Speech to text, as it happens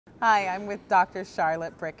Hi, I'm with Dr.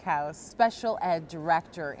 Charlotte Brickhouse, Special Ed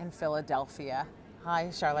Director in Philadelphia.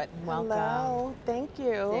 Hi, Charlotte, and welcome. Hello, thank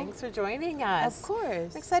you. Thanks for joining us. Of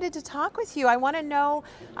course. I'm excited to talk with you. I want to know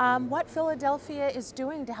what Philadelphia is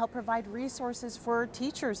doing to help provide resources for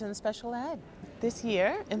teachers in special ed. This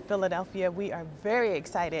year in Philadelphia, we are very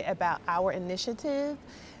excited about our initiative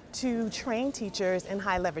to train teachers in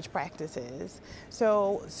high leverage practices.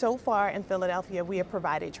 So far in Philadelphia, we have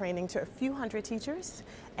provided training to a few hundred teachers,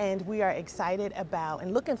 and we are excited about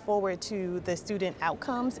and looking forward to the student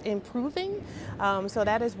outcomes improving. So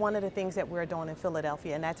that is one of the things that we're doing in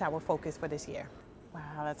Philadelphia, and that's our focus for this year.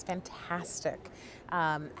 Wow, that's fantastic.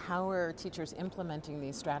 How are teachers implementing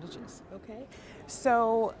these strategies? Okay.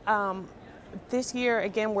 So this year,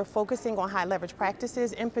 again, we're focusing on high leverage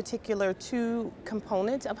practices, in particular two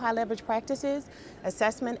components of high leverage practices,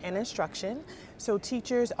 assessment and instruction. So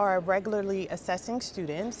teachers are regularly assessing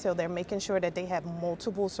students, so they're making sure that they have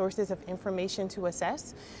multiple sources of information to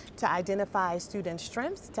assess, to identify student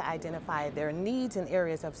strengths, to identify their needs and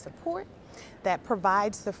areas of support. That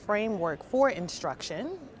provides the framework for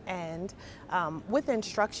instruction. And with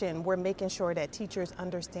instruction, we're making sure that teachers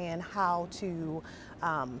understand how to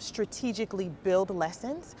strategically build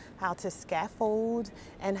lessons, how to scaffold,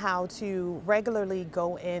 and how to regularly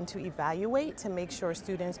go in to evaluate to make sure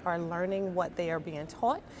students are learning what they are being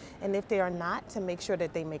taught, and if they are not, to make sure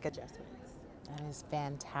that they make adjustments. That is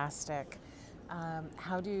fantastic.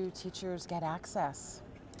 How do teachers get access?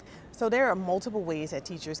 So there are multiple ways that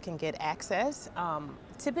teachers can get access.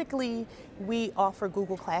 Typically, we offer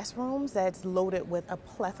Google Classrooms that's loaded with a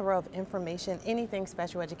plethora of information, anything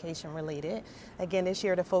special education related. Again, this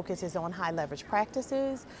year the focus is on high leverage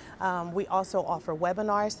practices. We also offer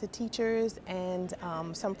webinars to teachers and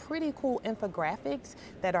some pretty cool infographics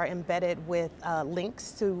that are embedded with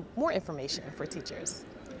links to more information for teachers.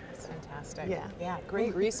 That's fantastic. Yeah,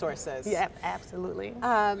 great resources. Yeah, absolutely.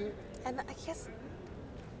 And I guess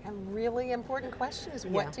a really important question is,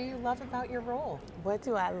 what do you love about your role? What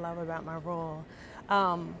do I love about my role?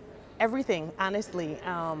 Everything, honestly.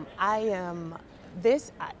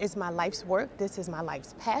 This is my life's work. This is my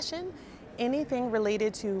life's passion. Anything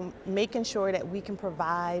related to making sure that we can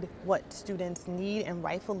provide what students need and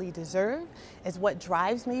rightfully deserve is what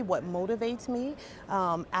drives me, what motivates me.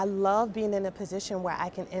 I love being in a position where I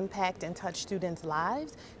can impact and touch students'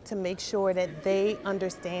 lives to make sure that they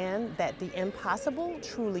understand that the impossible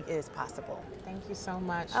truly is possible. Thank you so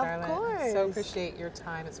much, Charlotte. Of course. So appreciate your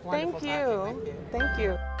time. It's wonderful Thank you. talking with you. Thank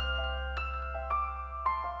you.